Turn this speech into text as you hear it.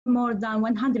more than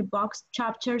 100 books,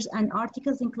 chapters, and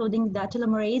articles, including The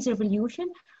Telomerase Revolution,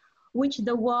 which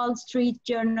the Wall Street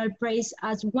Journal praised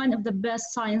as one of the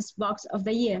best science books of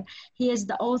the year. He is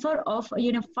the author of A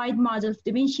Unified Model of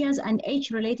Dementias and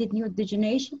Age-Related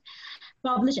Neurodegeneration,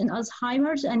 published in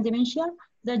Alzheimer's and Dementia,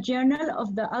 the Journal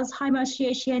of the Alzheimer's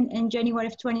Association in January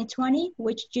of 2020,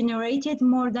 which generated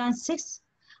more than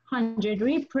 600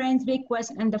 reprint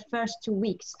requests in the first 2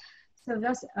 weeks. So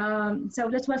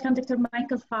let's welcome Dr.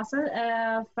 Michael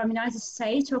Fossel from the United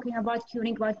States, talking about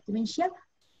curing about dementia.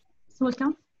 So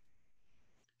welcome.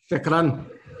 Shukran.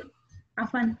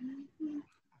 Afwan.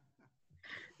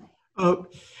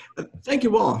 Thank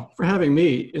you all for having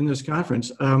me in this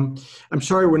conference. I'm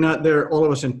sorry we're not there, all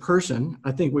of us in person.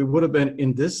 I think we would have been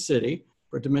in this city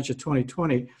for Dementia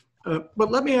 2020.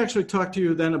 But let me actually talk to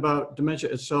you then about dementia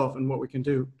itself and what we can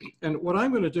do. And what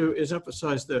I'm going to do is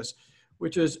emphasize this,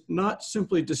 which is not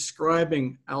simply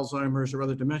describing Alzheimer's or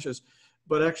other dementias,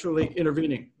 but actually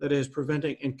intervening, that is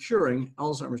preventing and curing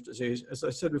Alzheimer's disease. As I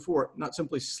said before, not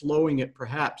simply slowing it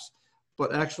perhaps,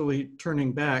 but actually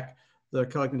turning back the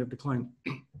cognitive decline.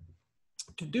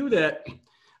 To do that,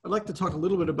 I'd like to talk a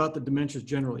little bit about the dementias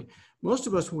generally. Most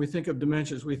of us, when we think of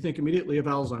dementias, we think immediately of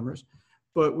Alzheimer's,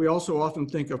 but we also often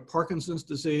think of Parkinson's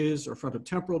disease or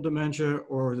frontotemporal dementia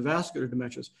or the vascular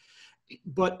dementias.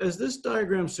 But as this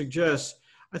diagram suggests,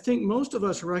 I think most of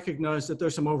us recognize that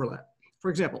there's some overlap. For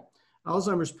example,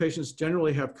 Alzheimer's patients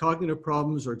generally have cognitive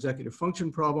problems or executive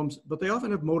function problems, but they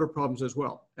often have motor problems as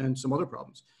well, and some other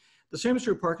problems. The same is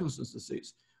true of Parkinson's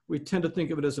disease. We tend to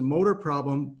think of it as a motor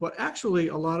problem, but actually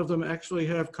a lot of them actually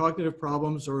have cognitive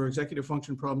problems or executive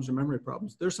function problems or memory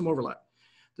problems. There's some overlap.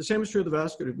 The same is true of the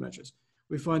vascular dementias.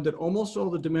 We find that almost all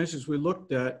the dementias we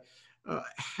looked at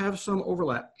have some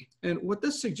overlap. And what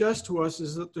this suggests to us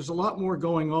is that there's a lot more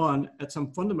going on at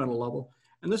some fundamental level.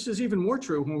 And this is even more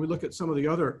true when we look at some of the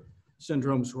other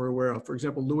syndromes we're aware of. For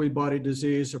example, Lewy body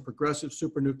disease or progressive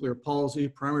supranuclear palsy,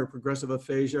 primary progressive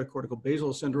aphasia, cortical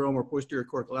basal syndrome, or posterior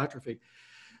cortical atrophy.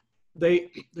 They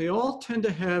all tend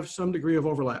to have some degree of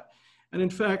overlap. And in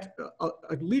fact,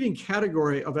 a leading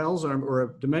category of Alzheimer's or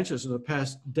of dementias in the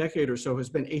past decade or so has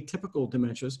been atypical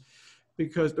dementias,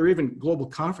 because there are even global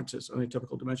conferences on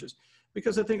atypical dementias.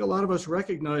 Because I think a lot of us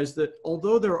recognize that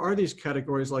although there are these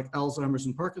categories like Alzheimer's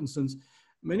and Parkinson's,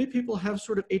 many people have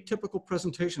sort of atypical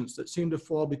presentations that seem to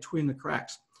fall between the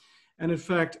cracks. And in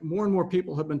fact, more and more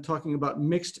people have been talking about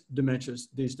mixed dementias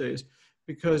these days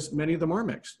because many of them are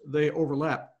mixed. They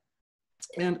overlap.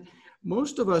 And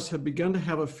most of us have begun to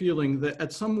have a feeling that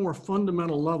at some more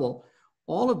fundamental level,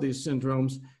 all of these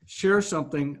syndromes share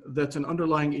something that's an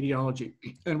underlying etiology.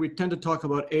 And we tend to talk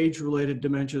about age-related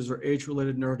dementias or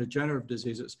age-related neurodegenerative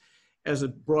diseases as a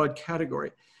broad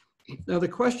category. Now, the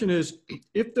question is,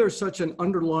 if there's such an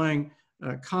underlying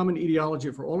common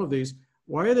etiology for all of these,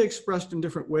 why are they expressed in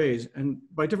different ways? And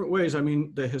by different ways, I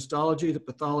mean the histology, the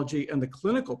pathology, and the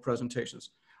clinical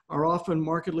presentations are often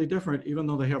markedly different, even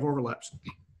though they have overlaps.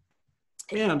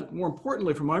 And more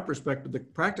importantly, from my perspective, the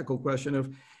practical question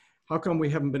of how come we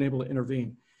haven't been able to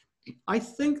intervene? I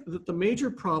think that the major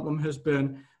problem has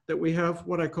been that we have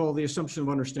what I call the assumption of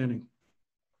understanding.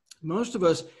 Most of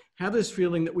us have this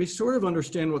feeling that we sort of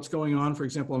understand what's going on, for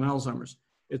example, in Alzheimer's.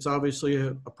 It's obviously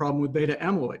a problem with beta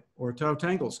amyloid or tau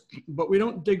tangles, but we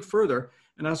don't dig further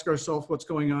and ask ourselves what's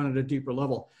going on at a deeper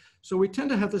level. So we tend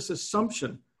to have this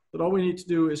assumption that all we need to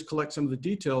do is collect some of the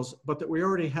details, but that we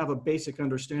already have a basic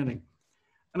understanding.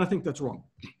 And I think that's wrong.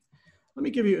 Let me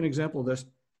give you an example of this.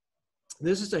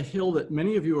 This is a hill that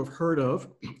many of you have heard of,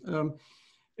 and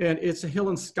it's a hill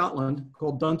in Scotland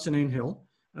called Dunsinane Hill.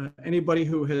 Anybody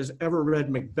who has ever read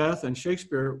Macbeth and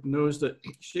Shakespeare knows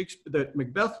that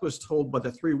Macbeth was told by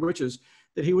the three witches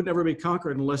that he would never be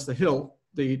conquered unless the hill,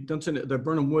 the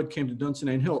Birnam Wood, came to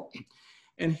Dunsinane Hill.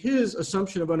 And his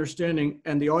assumption of understanding,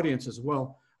 and the audience as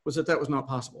well, was that that was not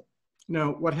possible.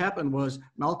 Now, what happened was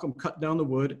Malcolm cut down the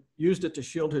wood, used it to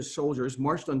shield his soldiers,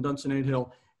 marched on Dunsinane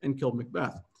Hill, and killed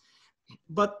Macbeth.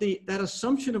 But that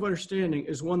assumption of understanding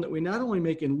is one that we not only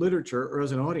make in literature or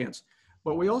as an audience,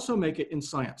 but we also make it in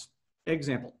science.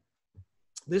 Example,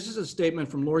 this is a statement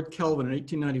from Lord Kelvin in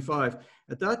 1895.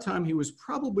 At that time, he was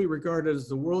probably regarded as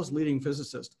the world's leading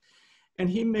physicist. And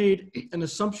he made an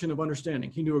assumption of understanding.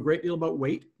 He knew a great deal about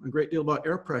weight, a great deal about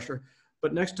air pressure,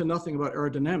 but next to nothing about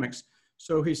aerodynamics.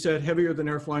 So he said heavier than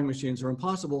air flying machines are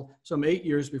impossible, some 8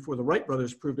 years before the Wright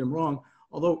brothers proved him wrong.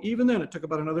 Although even then, it took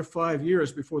about another 5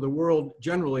 years before the world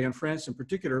generally, and France in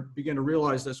particular, began to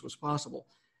realize this was possible.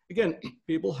 Again,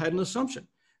 people had an assumption.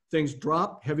 Things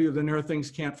drop, heavier than air,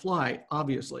 things can't fly,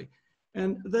 obviously.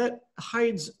 And that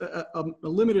hides a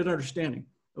limited understanding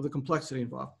of the complexity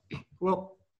involved.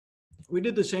 Well, We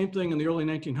did the same thing in the early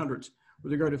 1900s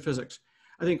with regard to physics.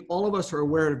 I think all of us are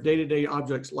aware of day-to-day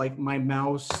objects like my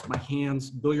mouse, my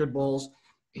hands, billiard balls.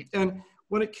 And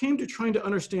when it came to trying to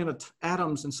understand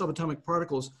atoms and subatomic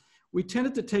particles, we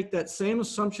tended to take that same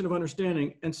assumption of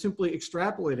understanding and simply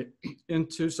extrapolate it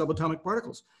into subatomic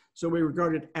particles. So we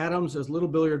regarded atoms as little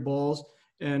billiard balls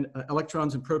and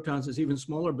electrons and protons as even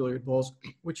smaller billiard balls,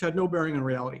 which had no bearing on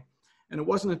reality. And it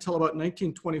wasn't until about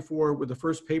 1924, with the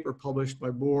first paper published by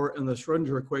Bohr and the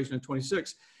Schrödinger equation in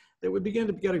 26, that we began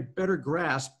to get a better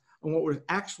grasp on what was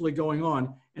actually going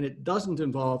on, and it doesn't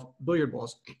involve billiard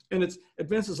balls. And it's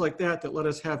advances like that that let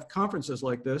us have conferences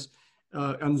like this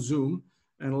on Zoom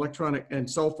and electronic and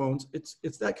cell phones.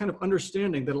 It's that kind of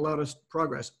understanding that allowed us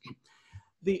progress.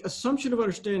 The assumption of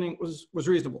understanding was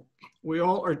reasonable. We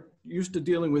all are used to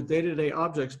dealing with day-to-day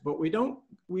objects, but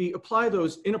we apply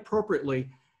those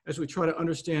inappropriately as we try to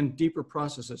understand deeper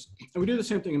processes. And we do the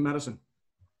same thing in medicine.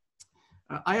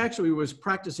 I actually was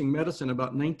practicing medicine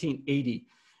about 1980.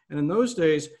 And in those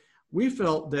days, we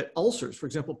felt that ulcers, for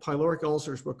example, pyloric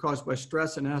ulcers, were caused by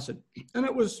stress and acid. And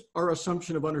it was our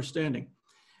assumption of understanding.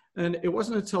 And it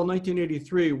wasn't until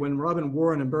 1983 when Robin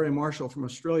Warren and Barry Marshall from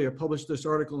Australia published this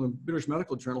article in the British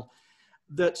Medical Journal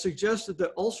that suggested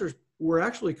that ulcers were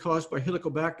actually caused by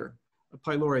Helicobacter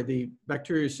pylori, the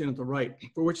bacteria seen at the right,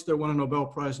 for which they won a Nobel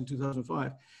Prize in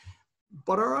 2005.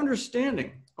 But our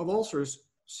understanding of ulcers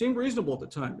seemed reasonable at the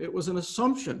time. It was an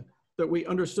assumption that we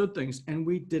understood things, and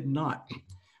we did not.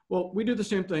 Well, we do the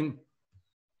same thing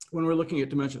when we're looking at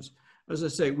dementias. As I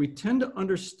say, we tend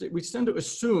to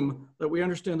assume that we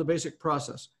understand the basic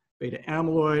process, beta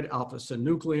amyloid,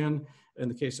 alpha-synuclein, in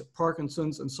the case of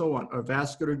Parkinson's, and so on. Our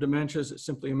vascular dementias, it's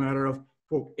simply a matter of,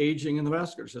 quote, aging in the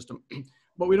vascular system.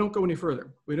 But we don't go any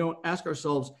further. We don't ask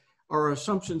ourselves, are our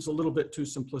assumptions a little bit too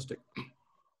simplistic?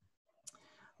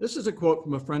 This is a quote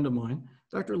from a friend of mine.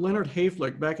 Dr. Leonard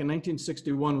Hayflick, back in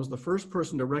 1961, was the first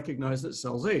person to recognize that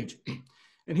cells age.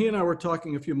 And he and I were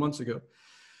talking a few months ago,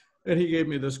 and he gave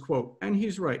me this quote, and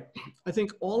he's right. I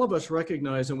think all of us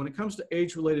recognize that when it comes to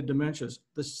age-related dementias,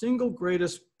 the single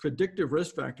greatest predictive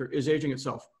risk factor is aging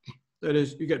itself. That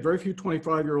is, you get very few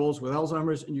 25-year-olds with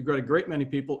Alzheimer's, and you've got a great many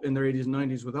people in their 80s and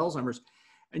 90s with Alzheimer's.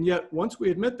 And yet, once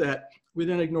we admit that, we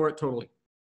then ignore it totally.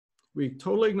 We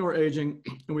totally ignore aging,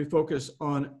 and we focus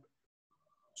on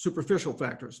superficial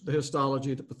factors, the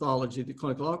histology, the pathology, the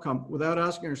clinical outcome, without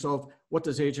asking ourselves, what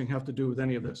does aging have to do with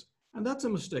any of this? And that's a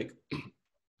mistake.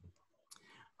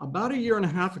 About a year and a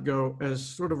half ago, as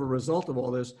sort of a result of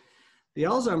all this, the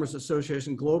Alzheimer's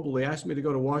Association globally asked me to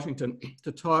go to Washington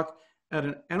to talk at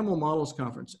an animal models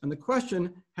conference. And the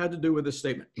question had to do with this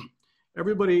statement.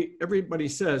 Everybody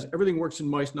says everything works in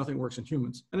mice, nothing works in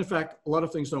humans. And in fact, a lot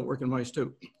of things don't work in mice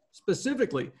too.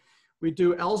 Specifically, we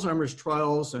do Alzheimer's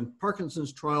trials and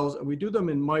Parkinson's trials, and we do them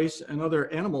in mice and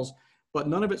other animals, but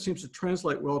none of it seems to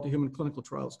translate well to human clinical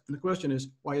trials. And the question is,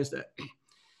 why is that?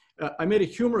 I made a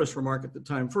humorous remark at the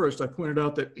time. First, I pointed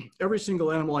out that every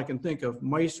single animal I can think of,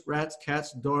 mice, rats,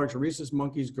 cats, dogs, rhesus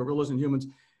monkeys, gorillas, and humans,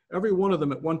 every one of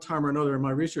them at one time or another in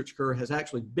my research career has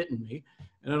actually bitten me.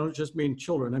 And I don't just mean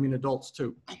children, I mean adults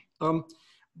too.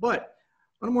 But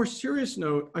on a more serious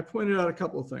note, I pointed out a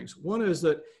couple of things. One is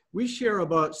that we share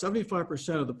about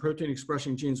 75% of the protein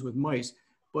expressing genes with mice,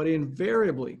 but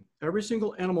invariably, every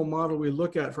single animal model we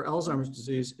look at for Alzheimer's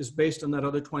disease is based on that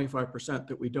other 25%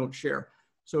 that we don't share.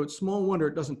 So it's small wonder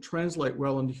it doesn't translate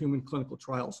well into human clinical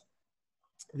trials.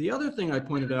 The other thing I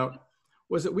pointed out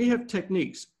was that we have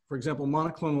techniques, for example,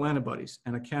 monoclonal antibodies,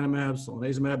 anakinumab,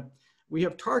 solanezumab. We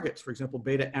have targets, for example,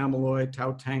 beta amyloid,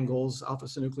 tau tangles,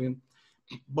 alpha-synuclein.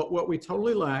 But what we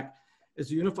totally lack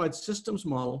is a unified systems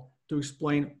model to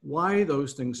explain why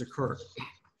those things occur.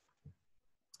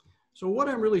 So what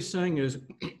I'm really saying is,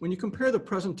 when you compare the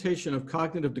presentation of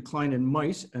cognitive decline in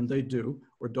mice, and they do,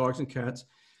 or dogs and cats,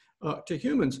 to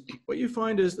humans, what you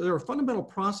find is there are fundamental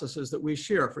processes that we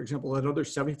share. For example, that other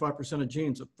 75% of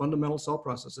genes are fundamental cell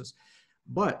processes.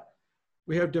 But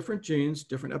we have different genes,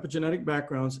 different epigenetic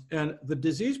backgrounds, and the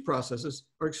disease processes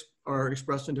are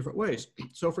expressed in different ways.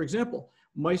 So for example,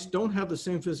 mice don't have the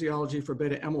same physiology for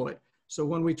beta amyloid. So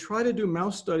when we try to do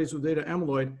mouse studies with beta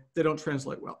amyloid, they don't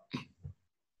translate well.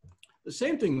 The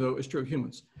same thing, though, is true of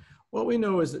humans. What we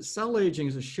know is that cell aging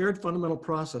is a shared fundamental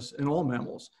process in all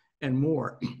mammals and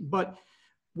more, but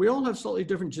we all have slightly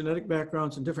different genetic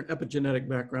backgrounds and different epigenetic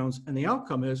backgrounds, and the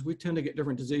outcome is we tend to get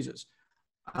different diseases.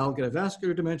 I'll get a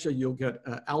vascular dementia, you'll get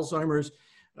Alzheimer's,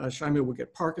 Shaima will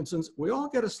get Parkinson's. We all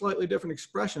get a slightly different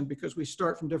expression because we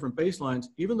start from different baselines,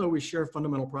 even though we share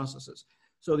fundamental processes.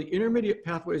 So the intermediate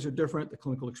pathways are different, the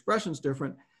clinical expression is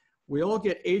different. We all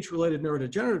get age-related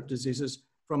neurodegenerative diseases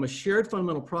from a shared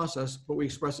fundamental process, but we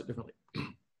express it differently.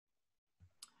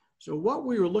 So what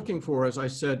we were looking for, as I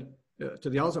said to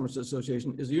the Alzheimer's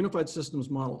Association, is a unified systems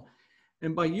model.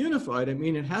 And by unified, I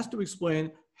mean it has to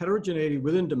explain heterogeneity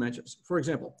within dementias. For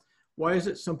example, why is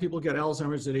it some people get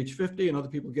Alzheimer's at age 50 and other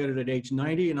people get it at age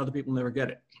 90 and other people never get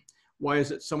it? Why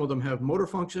is it some of them have motor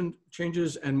function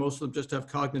changes and most of them just have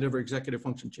cognitive or executive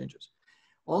function changes?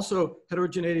 Also,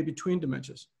 heterogeneity between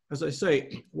dementias. As I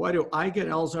say, why do I get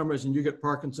Alzheimer's and you get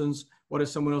Parkinson's? Why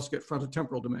does someone else get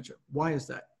frontotemporal dementia? Why is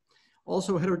that?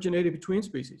 Also, heterogeneity between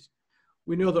species.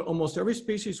 We know that almost every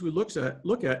species we look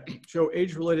at show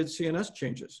age-related CNS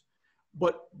changes.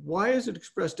 But why is it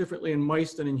expressed differently in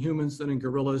mice than in humans, than in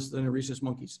gorillas, than in rhesus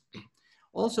monkeys?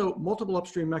 Also, multiple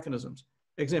upstream mechanisms.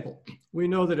 Example, we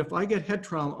know that if I get head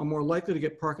trauma, I'm more likely to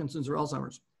get Parkinson's or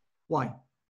Alzheimer's. Why?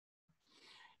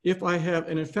 If I have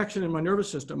an infection in my nervous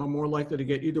system, I'm more likely to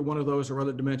get either one of those or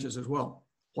other dementias as well.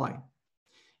 Why?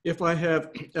 If I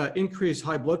have increased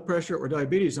high blood pressure or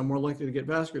diabetes, I'm more likely to get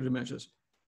vascular dementias.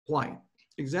 Why?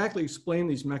 Exactly explain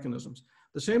these mechanisms.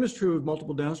 The same is true with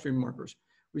multiple downstream markers.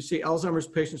 We see Alzheimer's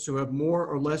patients who have more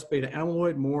or less beta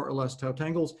amyloid, more or less tau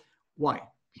tangles. Why?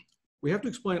 We have to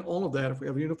explain all of that if we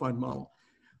have a unified model.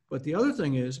 But the other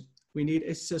thing is we need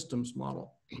a systems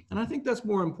model. And I think that's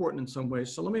more important in some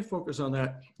ways. So let me focus on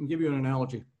that and give you an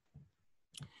analogy.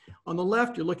 On the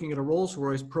left, you're looking at a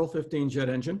Rolls-Royce Pearl 15 jet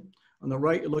engine. On the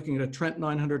right, you're looking at a Trent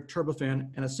 900 turbofan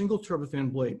and a single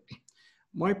turbofan blade.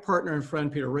 My partner and friend,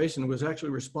 Peter Rayson, was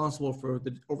actually responsible for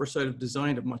the oversight of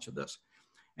design of much of this.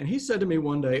 And he said to me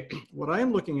one day, what I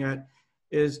am looking at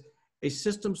is a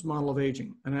systems model of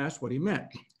aging. And I asked what he meant.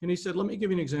 And he said, let me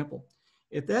give you an example.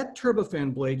 If that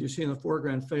turbofan blade you see in the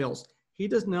foreground fails, he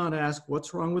does not ask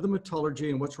what's wrong with the metallurgy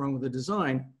and what's wrong with the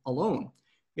design alone.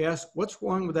 He asks what's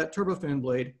wrong with that turbofan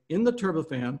blade in the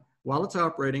turbofan while it's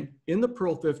operating, in the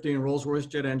Pearl 15 Rolls-Royce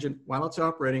jet engine while it's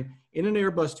operating, in an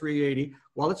Airbus 380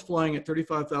 while it's flying at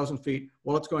 35,000 feet,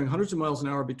 while it's going hundreds of miles an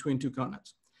hour between two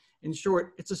continents. In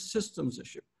short, it's a systems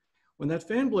issue. When that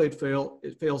fan blade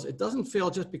fails, it doesn't fail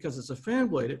just because it's a fan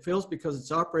blade. It fails because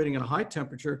it's operating at a high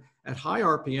temperature, at high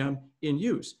RPM in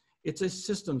use. It's a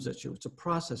systems issue. It's a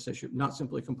process issue, not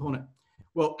simply a component.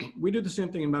 Well, we do the same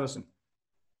thing in medicine.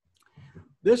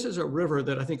 This is a river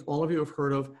that I think all of you have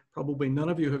heard of, probably none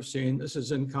of you have seen. This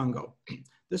is in Congo.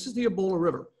 This is the Ebola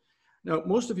River. Now,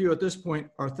 most of you at this point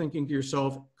are thinking to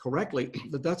yourself correctly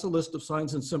that that's a list of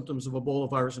signs and symptoms of Ebola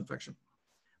virus infection.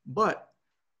 But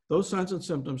those signs and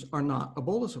symptoms are not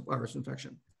Ebola virus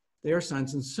infection. They are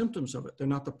signs and symptoms of it. They're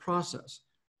not the process.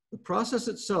 The process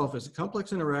itself is a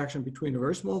complex interaction between a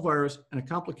very small virus and a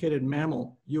complicated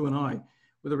mammal, you and I,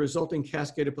 with a resulting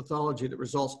cascade of pathology that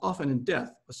results often in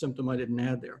death, a symptom I didn't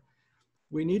add there.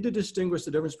 We need to distinguish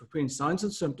the difference between signs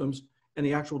and symptoms and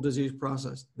the actual disease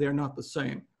process. They're not the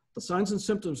same. The signs and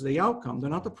symptoms are the outcome. They're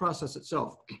not the process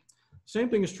itself. Same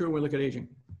thing is true when we look at aging.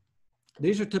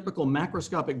 These are typical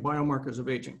macroscopic biomarkers of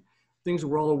aging, things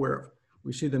we're all aware of.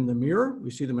 We see them in the mirror, we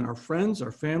see them in our friends,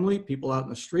 our family, people out in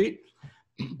the street,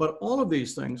 but all of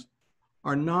these things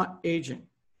are not aging.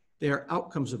 They are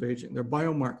outcomes of aging. They're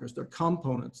biomarkers, they're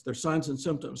components, they're signs and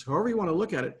symptoms, however you want to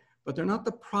look at it, but they're not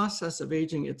the process of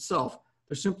aging itself.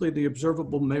 They're simply the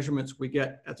observable measurements we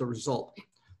get as a result.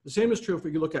 The same is true if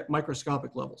we look at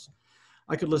microscopic levels.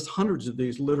 I could list hundreds of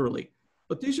these literally,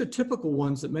 but these are typical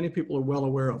ones that many people are well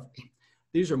aware of.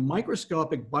 These are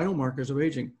microscopic biomarkers of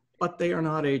aging, but they are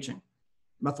not aging.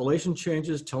 Methylation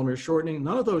changes, telomere shortening,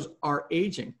 none of those are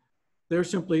aging. They're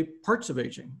simply parts of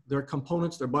aging. They're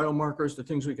components, they're biomarkers, they're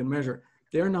things we can measure.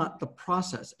 They're not the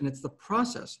process, and it's the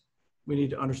process we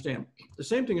need to understand. The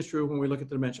same thing is true when we look at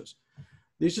the dementias.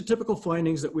 These are typical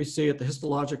findings that we see at the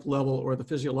histologic level or the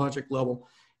physiologic level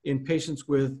in patients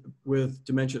with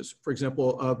dementias. For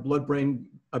example, blood-brain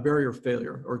barrier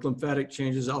failure or lymphatic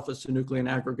changes, alpha-synuclein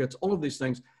aggregates, all of these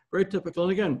things, very typical.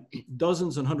 And again,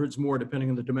 dozens and hundreds more depending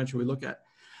on the dementia we look at.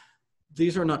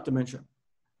 These are not dementia.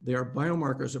 They are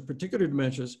biomarkers of particular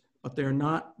dementias, but they are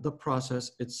not the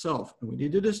process itself. And we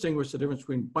need to distinguish the difference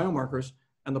between biomarkers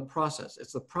and the process.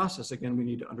 It's the process, again, we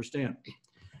need to understand.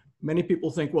 Many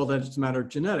people think, well, that it's a matter of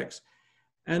genetics.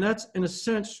 And that's in a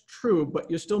sense true,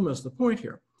 but you still miss the point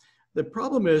here. The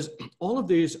problem is all of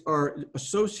these are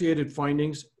associated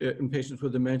findings in patients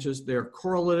with dementias. They're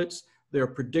correlates, they're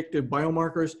predictive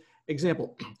biomarkers.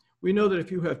 Example, we know that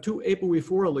if you have two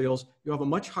ApoE4 alleles, you have a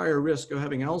much higher risk of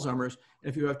having Alzheimer's. And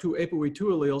if you have two ApoE2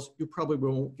 alleles, you probably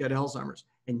won't get Alzheimer's.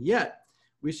 And yet,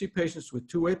 we see patients with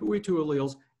two ApoE2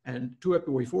 alleles and two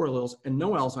ApoE4 alleles and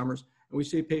no Alzheimer's. And we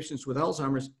see patients with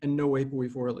Alzheimer's and no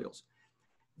ApoE4 alleles.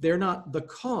 They're not the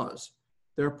cause.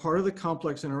 They're part of the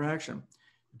complex interaction.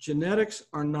 Genetics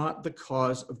are not the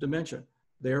cause of dementia.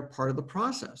 They are part of the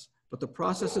process, but the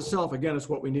process itself, again, is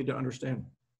what we need to understand.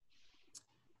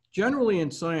 Generally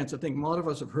in science, I think a lot of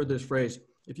us have heard this phrase,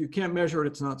 if you can't measure it,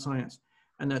 it's not science.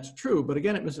 And that's true, but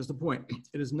again, it misses the point.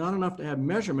 It is not enough to have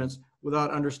measurements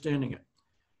without understanding it.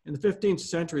 In the 15th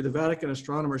century, the Vatican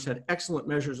astronomers had excellent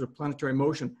measures of planetary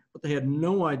motion, but they had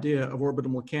no idea of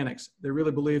orbital mechanics. They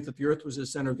really believed that the Earth was the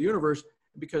center of the universe,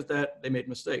 and because of that, they made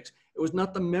mistakes. It was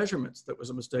not the measurements that was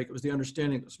a mistake, it was the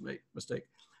understanding that was a mistake.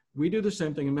 We do the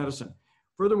same thing in medicine.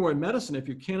 Furthermore, in medicine, if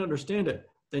you can't understand it,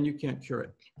 then you can't cure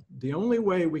it. The only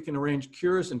way we can arrange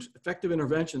cures and effective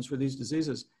interventions for these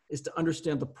diseases is to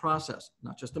understand the process,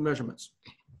 not just the measurements.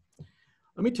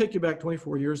 Let me take you back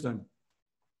 24 years then.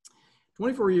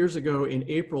 24 years ago in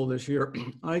April this year,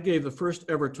 I gave the first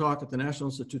ever talk at the National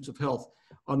Institutes of Health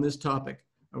on this topic.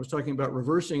 I was talking about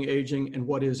reversing aging and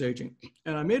what is aging.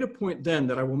 And I made a point then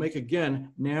that I will make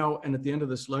again now and at the end of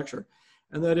this lecture.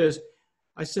 And that is,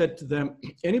 I said to them,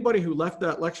 anybody who left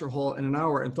that lecture hall in an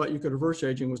hour and thought you could reverse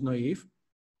aging was naive.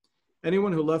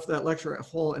 Anyone who left that lecture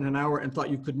hall in an hour and thought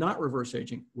you could not reverse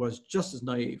aging was just as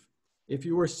naive. If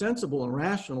you were sensible and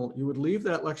rational, you would leave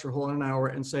that lecture hall in an hour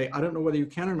and say, I don't know whether you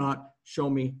can or not, show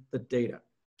me the data.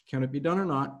 Can it be done or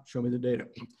not? Show me the data.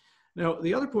 Now,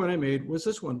 the other point I made was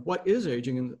this one. What is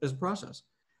aging as a process?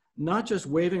 Not just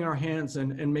waving our hands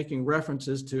and making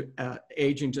references to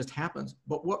aging just happens,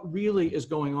 but what really is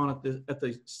going on at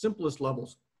the simplest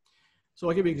levels. So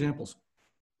I'll give you examples.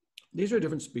 These are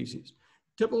different species.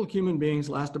 Typical human beings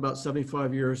last about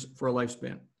 75 years for a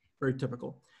lifespan, very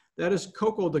typical. That is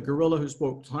Coco, the gorilla who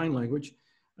spoke sign language.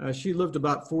 She lived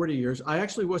about 40 years. I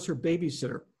actually was her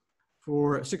babysitter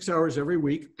for 6 hours every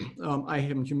week. I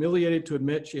am humiliated to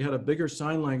admit she had a bigger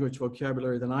sign language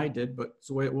vocabulary than I did, but it's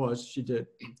the way it was, she did.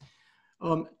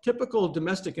 Typical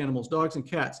domestic animals, dogs and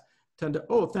cats, tend to,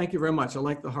 oh, thank you very much, I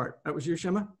like the heart. That was you,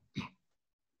 Shema?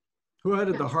 Who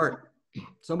added the heart?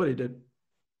 Somebody did.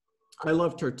 I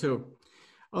loved her too.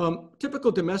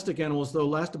 Typical domestic animals, though,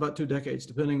 last about 2 decades,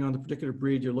 depending on the particular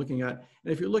breed you're looking at.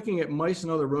 And if you're looking at mice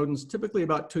and other rodents, typically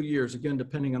about 2 years, again,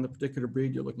 depending on the particular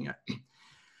breed you're looking at.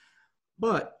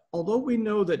 But although we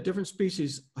know that different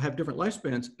species have different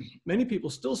lifespans, many people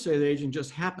still say that aging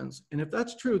just happens. And if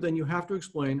that's true, then you have to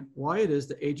explain why it is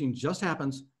that aging just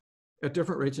happens at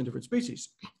different rates in different species.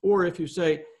 Or if you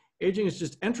say aging is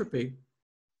just entropy,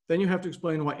 then you have to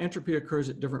explain why entropy occurs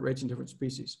at different rates in different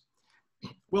species.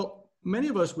 Well, many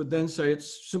of us would then say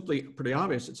it's simply pretty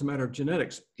obvious. It's a matter of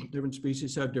genetics. Different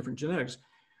species have different genetics,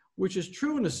 which is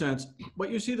true in a sense, but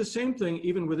you see the same thing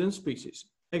even within species.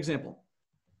 Example,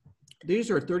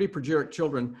 these are 30 progeric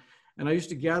children, and I used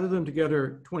to gather them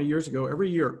together 20 years ago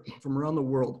every year from around the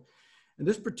world. And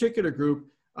this particular group,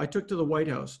 I took to the White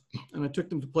House, and I took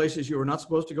them to places you were not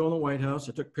supposed to go in the White House.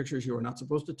 I took pictures you were not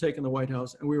supposed to take in the White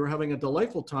House, and we were having a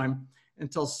delightful time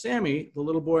until Sammy, the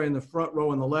little boy in the front row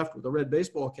on the left with a red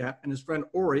baseball cap, and his friend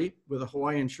Ori with a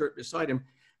Hawaiian shirt beside him,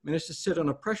 managed to sit on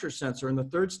a pressure sensor in the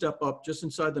third step up just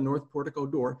inside the north portico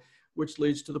door, which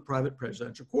leads to the private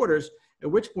presidential quarters,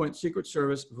 at which point Secret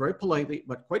Service very politely,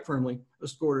 but quite firmly,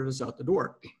 escorted us out the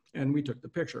door, and we took the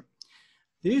picture.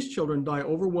 These children die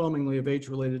overwhelmingly of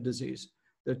age-related disease.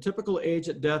 Their typical age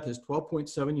at death is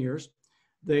 12.7 years.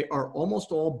 They are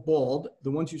almost all bald.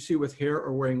 The ones you see with hair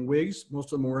are wearing wigs.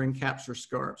 Most of them are wearing caps or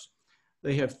scarves.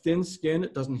 They have thin skin.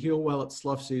 It doesn't heal well. It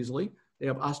sloughs easily. They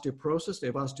have osteoporosis. They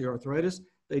have osteoarthritis.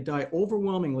 They die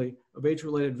overwhelmingly of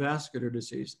age-related vascular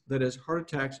disease, that is, heart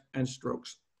attacks and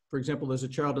strokes. For example, there's a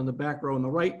child in the back row on the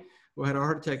right who had a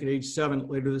heart attack at age 7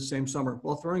 later this same summer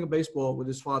while throwing a baseball with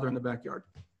his father in the backyard.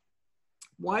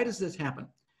 Why does this happen?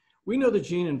 We know the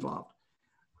gene involved.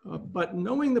 But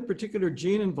knowing the particular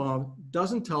gene involved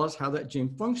doesn't tell us how that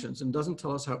gene functions and doesn't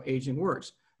tell us how aging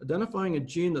works. Identifying a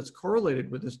gene that's correlated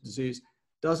with this disease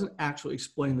doesn't actually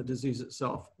explain the disease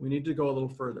itself. We need to go a little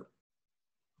further.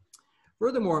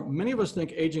 Furthermore, many of us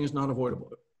think aging is not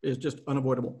avoidable, is just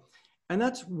unavoidable. And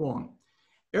that's wrong.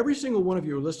 Every single one of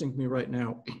you are listening to me right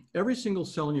now. Every single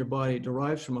cell in your body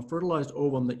derives from a fertilized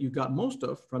ovum that you got most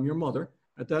of from your mother.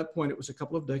 At that point, it was a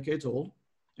couple of decades old.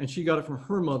 And she got it from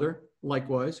her mother,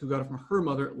 likewise, who got it from her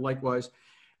mother, likewise.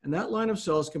 And that line of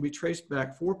cells can be traced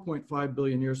back 4.5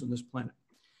 billion years on this planet.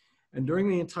 And during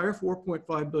the entire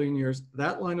 4.5 billion years,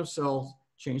 that line of cells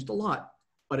changed a lot,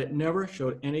 but it never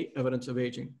showed any evidence of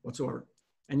aging whatsoever.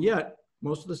 And yet,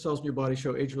 most of the cells in your body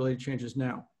show age-related changes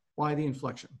now. Why the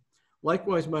inflection?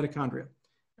 Likewise, mitochondria.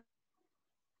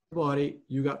 Body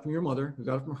you got from your mother, who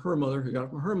got it from her mother, who got it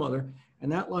from her mother,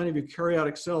 and that line of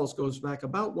eukaryotic cells goes back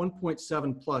about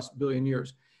 1.7+ billion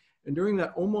years. And during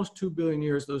that almost 2 billion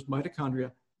years, those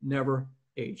mitochondria never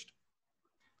aged.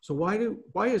 So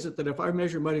why is it that if I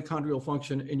measure mitochondrial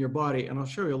function in your body, and I'll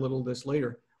show you a little of this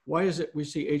later, why is it we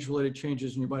see age-related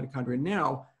changes in your mitochondria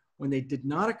now when they did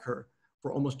not occur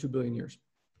for almost 2 billion years?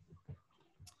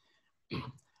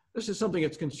 This is something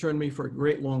that's concerned me for a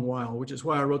great long while, which is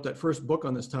why I wrote that first book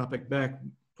on this topic back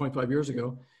 25 years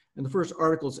ago, and the first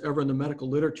articles ever in the medical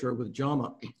literature with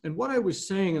JAMA. And what I was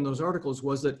saying in those articles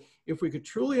was that if we could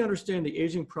truly understand the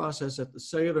aging process at the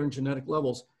cellular and genetic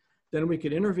levels, then we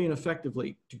could intervene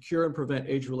effectively to cure and prevent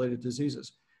age-related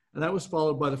diseases. And that was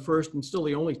followed by the first and still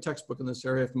the only textbook in this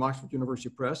area from Oxford University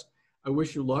Press. I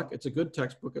wish you luck. It's a good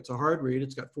textbook. It's a hard read.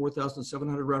 It's got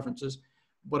 4,700 references,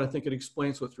 but I think it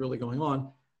explains what's really going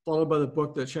on, followed by the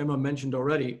book that Shema mentioned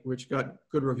already, which got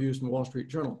good reviews in the Wall Street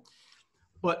Journal.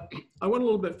 But I went a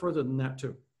little bit further than that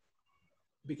too,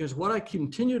 because what I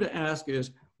continue to ask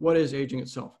is, what is aging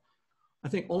itself? I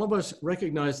think all of us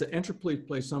recognize that entropy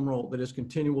plays some role, that is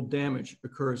continual damage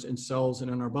occurs in cells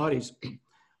and in our bodies,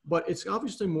 but it's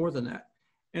obviously more than that.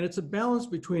 And it's a balance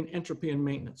between entropy and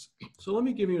maintenance. So let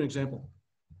me give you an example.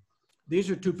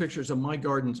 These are two pictures of my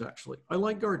gardens, actually. I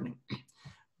like gardening,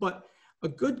 but a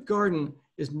good garden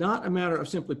is not a matter of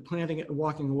simply planting it and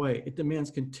walking away. It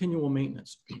demands continual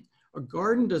maintenance. A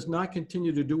garden does not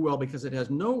continue to do well because it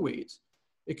has no weeds.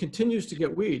 It continues to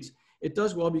get weeds. It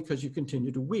does well because you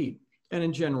continue to weed, and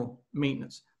in general,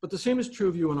 maintenance. But the same is true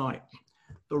of you and I.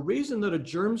 The reason that a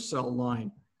germ cell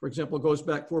line, for example, goes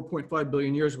back 4.5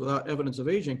 billion years without evidence of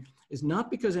aging is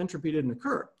not because entropy didn't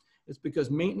occur. It's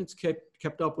because maintenance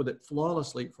kept up with it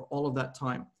flawlessly for all of that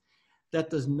time. That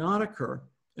does not occur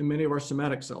in many of our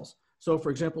somatic cells. So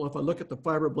for example, if I look at the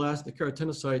fibroblasts, the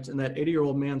keratinocytes, and that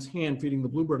 80-year-old man's hand feeding the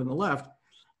bluebird on the left,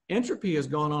 entropy has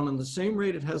gone on in the same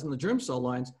rate it has in the germ cell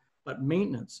lines, but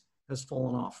maintenance has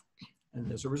fallen off.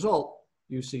 And as a result,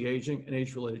 you see aging and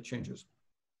age-related changes.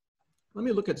 Let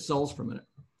me look at cells for a minute.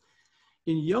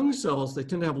 In young cells, they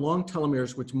tend to have long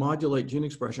telomeres which modulate gene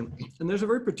expression. And there's a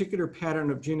very particular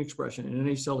pattern of gene expression in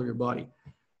any cell of your body.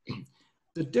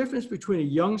 The difference between a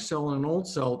young cell and an old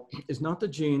cell is not the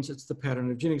genes, it's the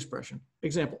pattern of gene expression.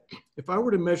 Example, if I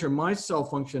were to measure my cell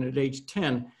function at age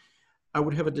 10, I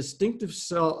would have a distinctive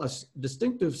set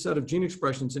of gene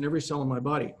expressions in every cell in my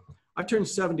body. I turned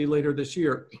 70 later this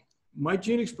year. My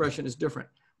gene expression is different.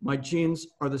 My genes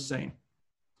are the same.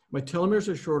 My telomeres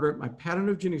are shorter. My pattern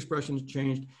of gene expression has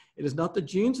changed. It is not the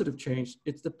genes that have changed.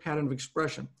 It's the pattern of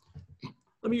expression.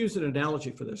 Let me use an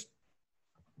analogy for this.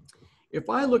 If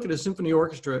I look at a symphony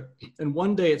orchestra and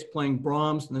one day it's playing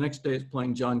Brahms and the next day it's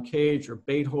playing John Cage or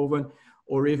Beethoven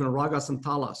or even Ragas and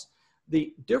Talas,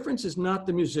 the difference is not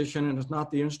the musician and it's not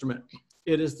the instrument.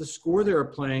 It is the score they're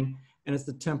playing and it's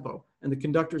the tempo, and the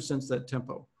conductors sense that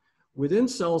tempo. Within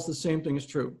cells, the same thing is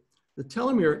true. The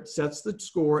telomere sets the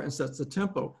score and sets the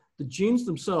tempo. The genes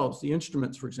themselves, the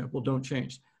instruments, for example, don't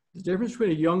change. The difference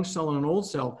between a young cell and an old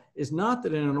cell is not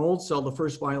that in an old cell, the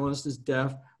first violinist is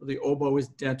deaf, or the oboe is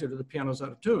dented, or the piano's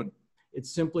out of tune.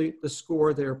 It's simply the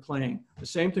score they're playing. The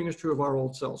same thing is true of our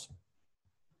old cells.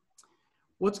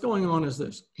 What's going on is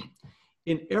this.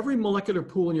 In every molecular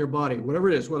pool in your body, whatever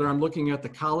it is, whether I'm looking at the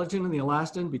collagen and the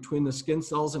elastin between the skin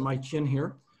cells and my chin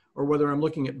here, or whether I'm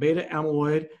looking at beta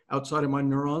amyloid outside of my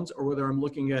neurons, or whether I'm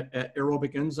looking at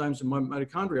aerobic enzymes in my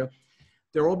mitochondria,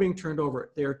 they're all being turned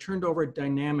over. They are turned over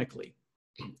dynamically.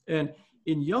 And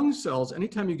in young cells,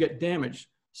 anytime you get damage,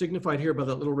 signified here by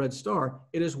that little red star,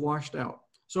 it is washed out.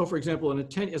 So for example,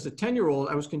 as a 10-year-old,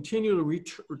 I was continually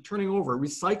turning over,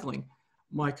 recycling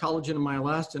my collagen and my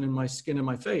elastin in my skin and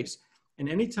my face. And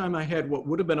anytime I had what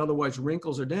would have been otherwise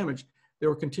wrinkles or damage, they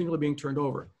were continually being turned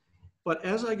over. But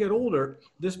as I get older,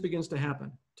 this begins to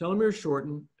happen. Telomeres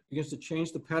shorten, begins to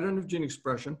change the pattern of gene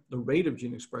expression, the rate of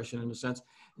gene expression in a sense,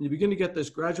 and you begin to get this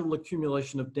gradual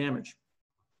accumulation of damage.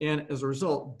 And as a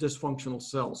result, dysfunctional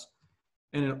cells.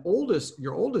 And in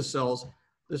your oldest cells,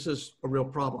 this is a real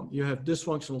problem. You have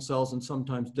dysfunctional cells and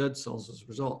sometimes dead cells as a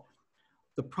result.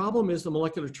 The problem is the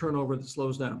molecular turnover that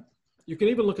slows down. You can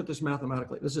even look at this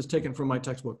mathematically. This is taken from my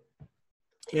textbook.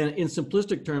 And in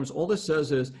simplistic terms, all this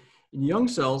says is in young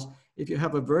cells, if you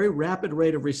have a very rapid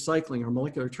rate of recycling or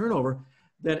molecular turnover,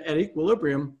 then at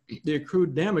equilibrium, the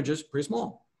accrued damage is pretty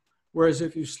small. Whereas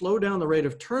if you slow down the rate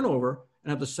of turnover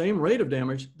and have the same rate of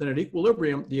damage, then at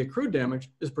equilibrium, the accrued damage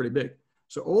is pretty big.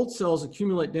 So old cells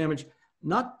accumulate damage,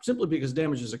 not simply because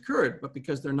damage has occurred, but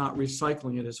because they're not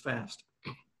recycling it as fast.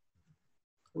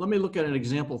 Let me look at an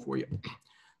example for you.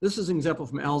 This is an example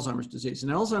from Alzheimer's disease. In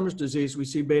Alzheimer's disease, we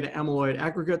see beta amyloid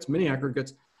aggregates, mini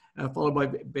aggregates, followed by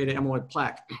beta amyloid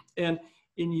plaque. And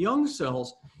in young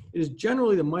cells, it is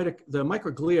generally the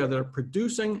microglia that are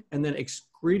producing and then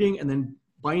excreting and then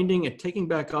binding and taking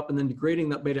back up and then degrading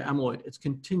that beta amyloid. It's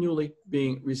continually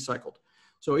being recycled.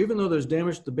 So even though there's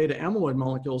damage to the beta amyloid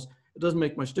molecules, it doesn't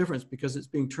make much difference because it's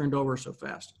being turned over so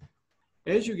fast.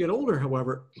 As you get older,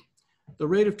 however, the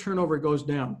rate of turnover goes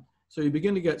down. So you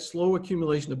begin to get slow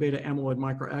accumulation of beta amyloid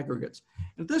microaggregates.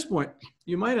 At this point,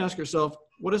 you might ask yourself,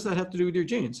 what does that have to do with your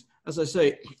genes? As I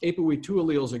say, ApoE2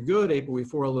 alleles are good,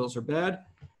 ApoE4 alleles are bad.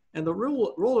 And the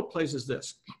role it plays is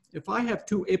this. If I have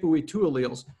two ApoE2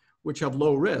 alleles, which have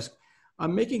low risk,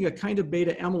 I'm making a kind of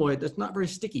beta amyloid that's not very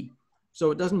sticky.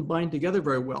 So it doesn't bind together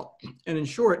very well. And in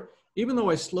short, even though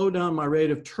I slow down my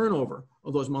rate of turnover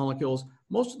of those molecules,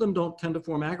 most of them don't tend to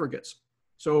form aggregates.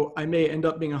 So I may end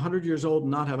up being 100 years old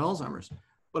and not have Alzheimer's.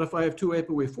 But if I have two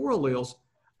ApoE4 alleles,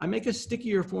 I make a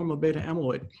stickier form of beta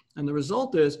amyloid. And the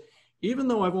result is, even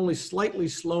though I've only slightly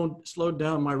slowed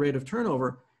down my rate of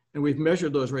turnover, and we've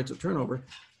measured those rates of turnover,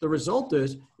 the result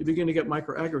is you begin to get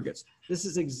microaggregates. This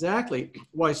is exactly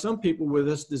why some people with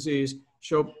this disease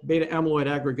show beta amyloid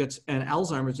aggregates and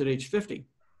Alzheimer's at age 50.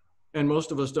 And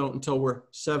most of us don't until we're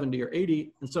 70 or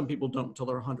 80, and some people don't until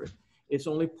they're 100. It's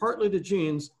only partly the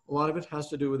genes. A lot of it has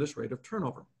to do with this rate of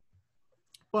turnover.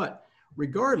 But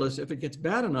regardless, if it gets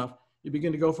bad enough, you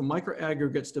begin to go from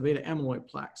microaggregates to beta amyloid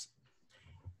plaques.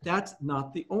 That's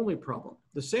not the only problem.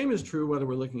 The same is true whether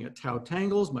we're looking at tau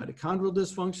tangles, mitochondrial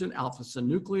dysfunction,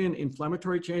 alpha-synuclein,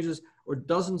 inflammatory changes, or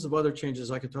dozens of other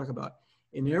changes I could talk about.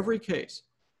 In every case,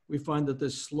 we find that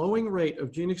this slowing rate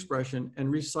of gene expression and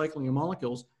recycling of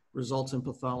molecules results in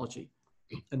pathology.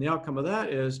 And the outcome of that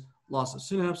is loss of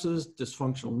synapses,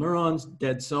 dysfunctional neurons,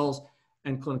 dead cells,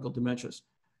 and clinical dementias,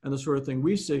 and the sort of thing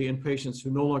we see in patients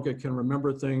who no longer can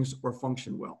remember things or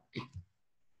function well.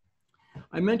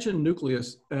 I mentioned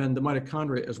nucleus and the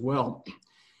mitochondria as well.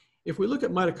 If we look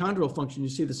at mitochondrial function, you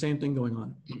see the same thing going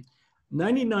on.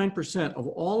 99% of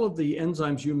all of the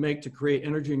enzymes you make to create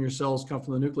energy in your cells come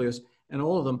from the nucleus, and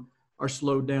all of them are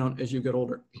slowed down as you get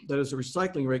older. That is, the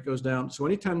recycling rate goes down. So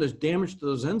anytime there's damage to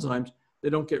those enzymes, they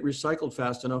don't get recycled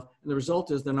fast enough, and the result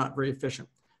is they're not very efficient.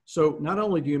 So not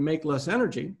only do you make less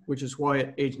energy, which is why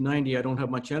at age 90 I don't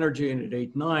have much energy, and at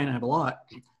age 9 I have a lot,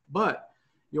 but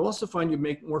you also find you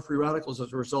make more free radicals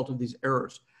as a result of these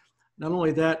errors. Not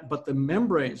only that, but the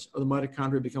membranes of the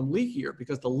mitochondria become leakier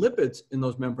because the lipids in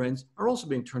those membranes are also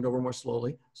being turned over more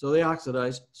slowly, so they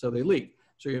oxidize, so they leak.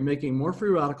 So you're making more free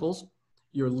radicals,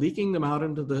 you're leaking them out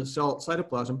into the cell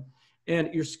cytoplasm,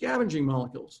 and your scavenging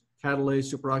molecules,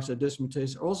 catalase, superoxide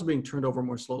dismutase, are also being turned over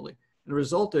more slowly. And the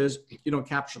result is you don't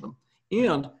capture them.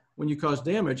 And when you cause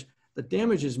damage, the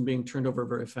damage isn't being turned over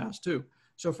very fast too.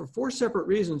 So for 4 separate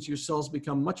reasons, your cells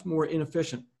become much more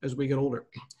inefficient as we get older.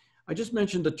 I just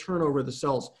mentioned the turnover of the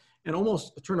cells and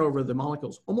almost the turnover of the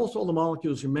molecules. Almost all the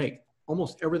molecules you make,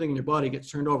 almost everything in your body gets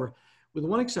turned over, with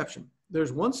one exception.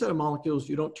 There's one set of molecules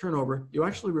you don't turn over, you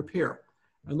actually repair.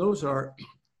 And those are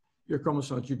your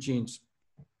chromosomes, your genes.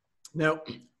 Now,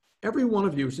 every one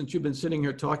of you, since you've been sitting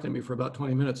here talking to me for about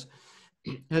 20 minutes,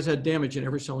 has had damage in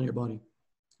every cell in your body.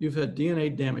 You've had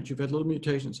DNA damage, you've had little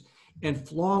mutations, and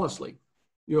flawlessly,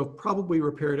 you have probably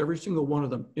repaired every single one of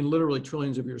them in literally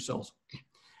trillions of your cells.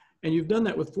 And you've done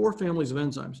that with 4 families of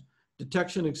enzymes: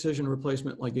 detection, excision,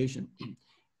 replacement, ligation.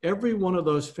 Every one of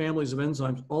those families of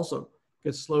enzymes also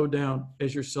gets slowed down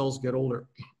as your cells get older.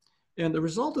 And the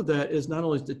result of that is not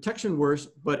only is detection worse,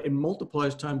 but it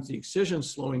multiplies times the excision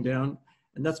slowing down,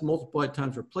 and that's multiplied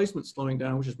times replacement slowing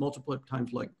down, which is multiplied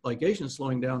times ligation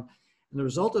slowing down. And the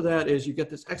result of that is you get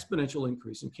this exponential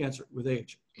increase in cancer with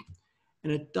age.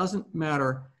 And it doesn't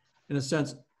matter, in a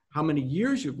sense, how many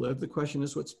years you've lived. The question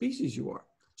is what species you are.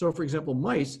 So, for example,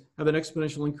 mice have an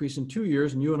exponential increase in 2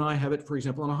 years, and you and I have it, for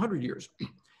example, in 100 years.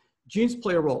 Genes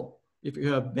play a role. If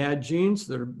you have bad genes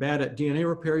that are bad at DNA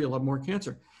repair, you'll have more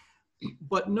cancer.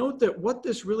 But note that what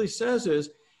this really says is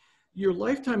your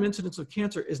lifetime incidence of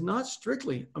cancer is not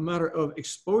strictly a matter of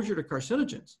exposure to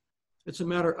carcinogens. It's a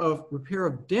matter of repair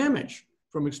of damage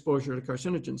from exposure to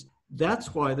carcinogens.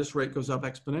 That's why this rate goes up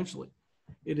exponentially.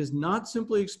 It is not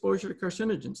simply exposure to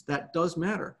carcinogens. That does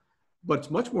matter, but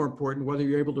it's much more important whether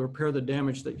you're able to repair the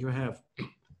damage that you have.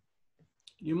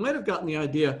 You might have gotten the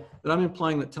idea that I'm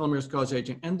implying that telomeres cause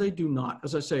aging, and they do not.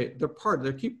 As I say, they're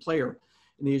a key player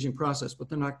in the aging process, but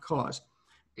they're not cause.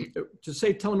 To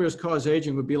say telomeres cause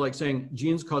aging would be like saying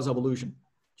genes cause evolution.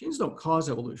 Genes don't cause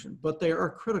evolution, but they are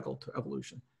critical to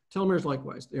evolution. Telomeres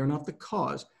likewise, they are not the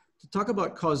cause. To talk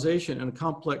about causation in a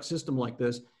complex system like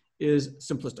this is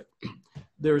simplistic.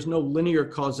 There is no linear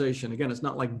causation. Again, it's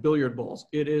not like billiard balls.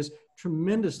 It is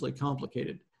tremendously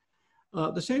complicated.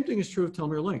 The same thing is true of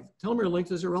telomere length. Telomere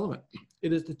length is irrelevant.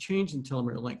 It is the change in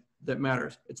telomere length that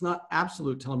matters. It's not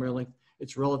absolute telomere length,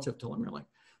 it's relative telomere length.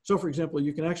 So for example,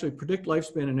 you can actually predict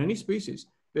lifespan in any species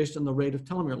based on the rate of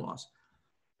telomere loss.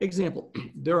 Example,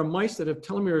 there are mice that have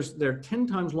telomeres that are 10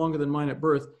 times longer than mine at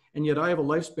birth, and yet I have a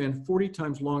lifespan 40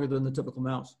 times longer than the typical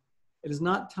mouse. It is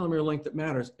not telomere length that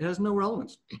matters. It has no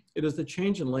relevance. It is the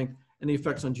change in length and the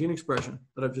effects on gene expression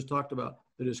that I've just talked about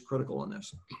that is critical in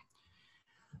this.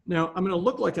 Now, I'm going to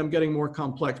look like I'm getting more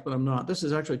complex, but I'm not. This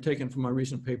is actually taken from my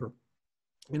recent paper.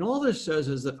 And all this says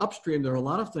is that upstream, there are a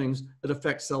lot of things that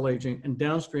affect cell aging, and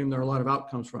downstream, there are a lot of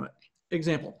outcomes from it.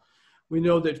 Example, we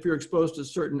know that if you're exposed to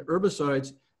certain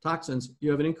herbicides, toxins,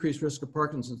 you have an increased risk of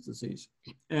Parkinson's disease.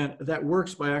 And that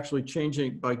works by actually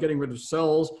changing, by getting rid of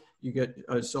cells, you get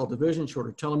cell division,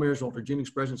 shorter telomeres, altered gene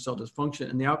expression, cell dysfunction,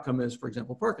 and the outcome is, for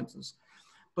example, Parkinson's.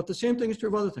 But the same thing is true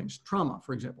of other things. Trauma,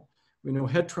 for example. We know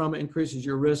head trauma increases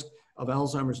your risk of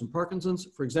Alzheimer's and Parkinson's.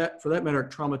 For that matter,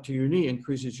 trauma to your knee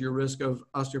increases your risk of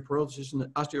osteoporosis and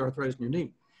osteoarthritis in your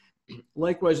knee.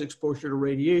 Likewise, exposure to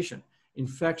radiation,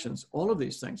 infections, all of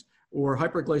these things, or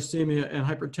hyperglycemia and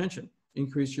hypertension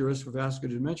increase your risk for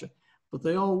vascular dementia. But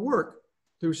they all work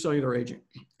through cellular aging,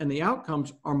 and the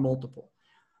outcomes are multiple.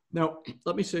 Now,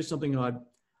 let me say something odd.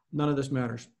 None of this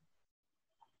matters.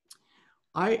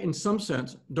 I, in some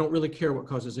sense, don't really care what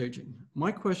causes aging.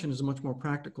 My question is a much more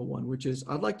practical one, which is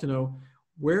I'd like to know,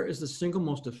 where is the single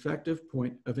most effective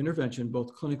point of intervention,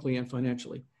 both clinically and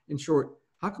financially? In short,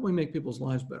 how can we make people's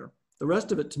lives better? The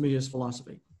rest of it, to me, is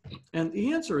philosophy. And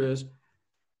the answer is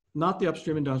not the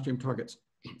upstream and downstream targets.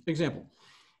 Example,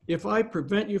 if I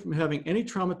prevent you from having any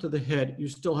trauma to the head, you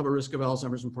still have a risk of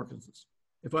Alzheimer's and Parkinson's.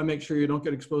 If I make sure you don't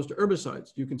get exposed to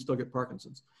herbicides, you can still get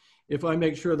Parkinson's. If I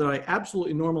make sure that I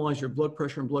absolutely normalize your blood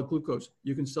pressure and blood glucose,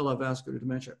 you can still have vascular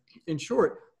dementia. In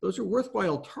short, those are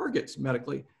worthwhile targets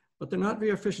medically, but they're not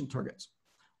very efficient targets.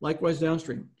 Likewise,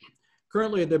 downstream.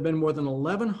 Currently, there have been more than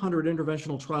 1,100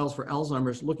 interventional trials for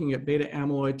Alzheimer's looking at beta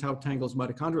amyloid, tau tangles,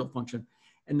 mitochondrial function,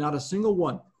 and not a single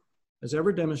one has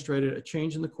ever demonstrated a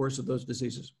change in the course of those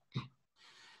diseases.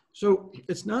 So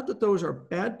it's not that those are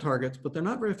bad targets, but they're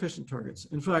not very efficient targets.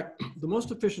 In fact, the most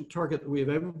efficient target that we have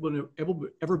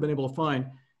ever been able to find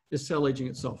is cell aging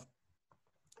itself.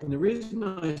 And the reason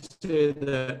I say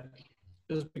that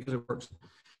is because it works.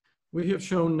 We have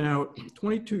shown now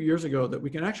 22 years ago that we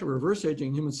can actually reverse aging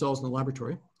in human cells in the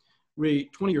laboratory. We,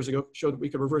 20 years ago, showed that we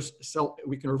can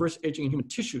reverse aging in human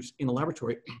tissues in the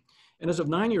laboratory. And as of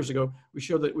 9 years ago, we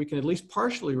showed that we can at least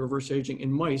partially reverse aging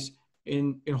in mice,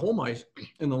 in whole mice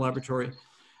in the laboratory.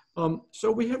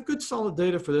 So we have good solid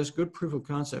data for this, good proof of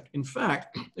concept. In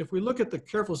fact, if we look at the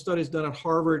careful studies done at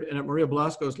Harvard and at Maria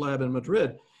Blasco's lab in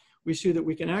Madrid, we see that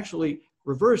we can actually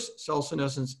reverse cell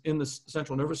senescence in the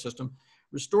central nervous system,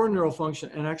 restore neural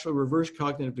function, and actually reverse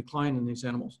cognitive decline in these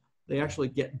animals. They actually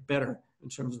get better in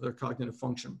terms of their cognitive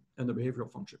function and their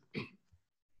behavioral function.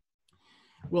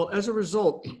 Well, as a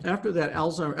result, after that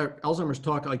Alzheimer's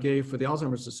talk I gave for the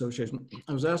Alzheimer's Association,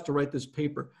 I was asked to write this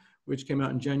paper, which came out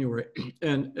in January.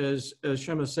 And as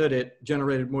Shema said, it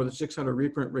generated more than 600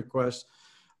 reprint requests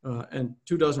and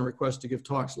 24 requests to give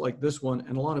talks like this one,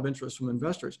 and a lot of interest from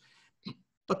investors.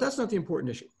 But that's not the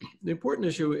important issue. The important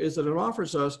issue is that it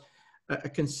offers us a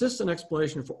consistent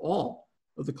explanation for all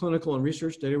of the clinical and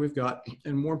research data we've got.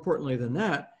 And more importantly than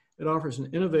that, it offers an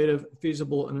innovative,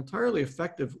 feasible, and entirely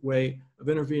effective way of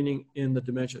intervening in the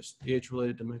dementias, the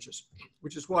age-related dementias,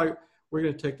 which is why we're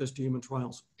going to take this to human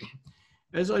trials.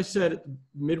 As I said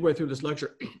midway through this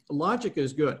lecture, logic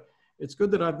is good. It's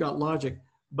good that I've got logic,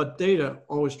 but data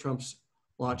always trumps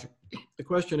logic. The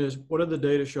question is, what do the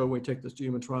data show when we take this to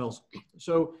human trials?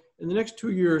 So in the next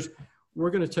 2 years, we're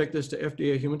going to take this to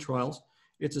FDA human trials.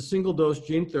 It's a single-dose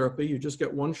gene therapy. You just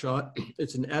get one shot.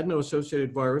 It's an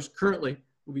adeno-associated virus. Currently,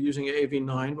 we'll be using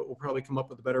AAV9, but we'll probably come up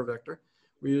with a better vector.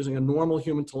 We're using a normal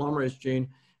human telomerase gene,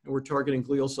 and we're targeting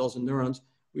glial cells and neurons.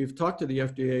 We've talked to the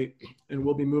FDA, and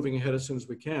we'll be moving ahead as soon as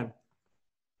we can.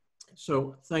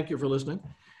 So thank you for listening,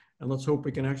 and let's hope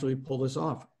we can actually pull this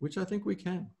off, which I think we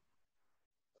can.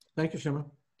 Thank you, Shema.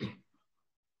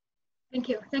 Thank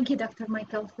you. Thank you, Dr.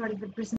 Michael, for the presentation.